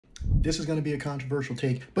this is going to be a controversial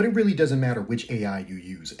take, but it really doesn't matter which AI you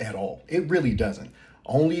use at all. It really doesn't.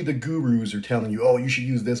 Only the gurus are telling you, oh, you should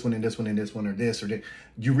use this one and this one and this one or this or that.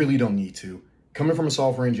 You really don't need to. Coming from a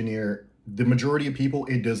software engineer, the majority of people,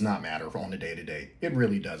 it does not matter on the day-to-day. It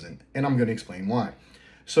really doesn't. And I'm going to explain why.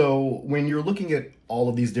 So when you're looking at all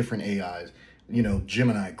of these different AIs, you know,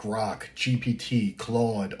 Gemini, Grok, GPT,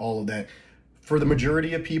 Claude, all of that, for the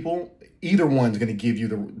majority of people, either one's going to give you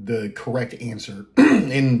the correct answer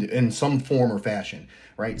in some form or fashion,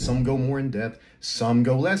 right? Some go more in depth, some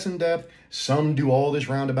go less in depth, some do all this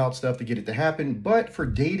roundabout stuff to get it to happen. But for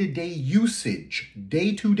day-to-day usage,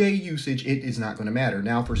 day-to-day usage, it is not going to matter.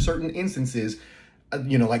 Now, for certain instances,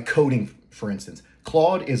 you know, like coding, for instance,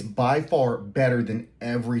 Claude is by far better than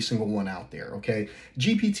every single one out there, okay?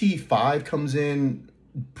 GPT-5 comes in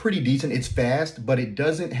pretty decent. It's fast, but it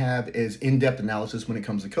doesn't have as in-depth analysis when it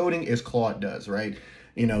comes to coding as Claude does, right?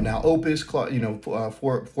 You know, now Opus, you know,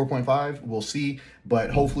 4.5, we'll see,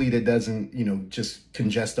 but hopefully that doesn't, you know, just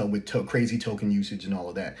congest up with crazy token usage and all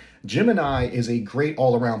of that. Gemini is a great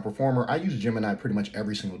all-around performer. I use Gemini pretty much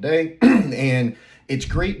every single day, and it's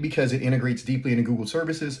great because it integrates deeply into Google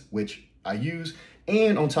services, which I use.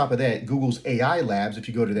 And on top of that, Google's AI labs, if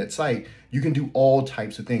you go to that site, you can do all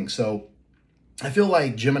types of things. So I feel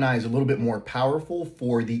like Gemini is a little bit more powerful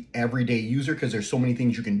for the everyday user because there's so many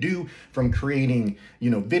things you can do, from creating,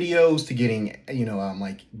 you know, videos to getting, you know,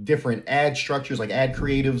 like different ad structures, like ad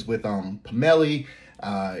creatives with Pomeli.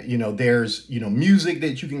 You know, there's, you know, music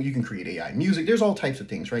that you can create AI music. There's all types of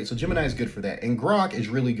things, right? So Gemini is good for that. And Grok is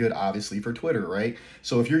really good, obviously, for Twitter, right?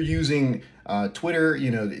 So if you're using Twitter, you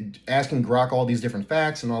know, asking Grok all these different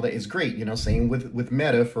facts and all that is great. You know, same with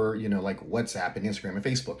Meta for, you know, like WhatsApp and Instagram and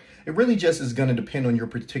Facebook. It really just is going to depend on your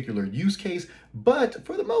particular use case. But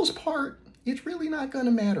for the most part, it's really not going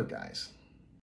to matter, guys.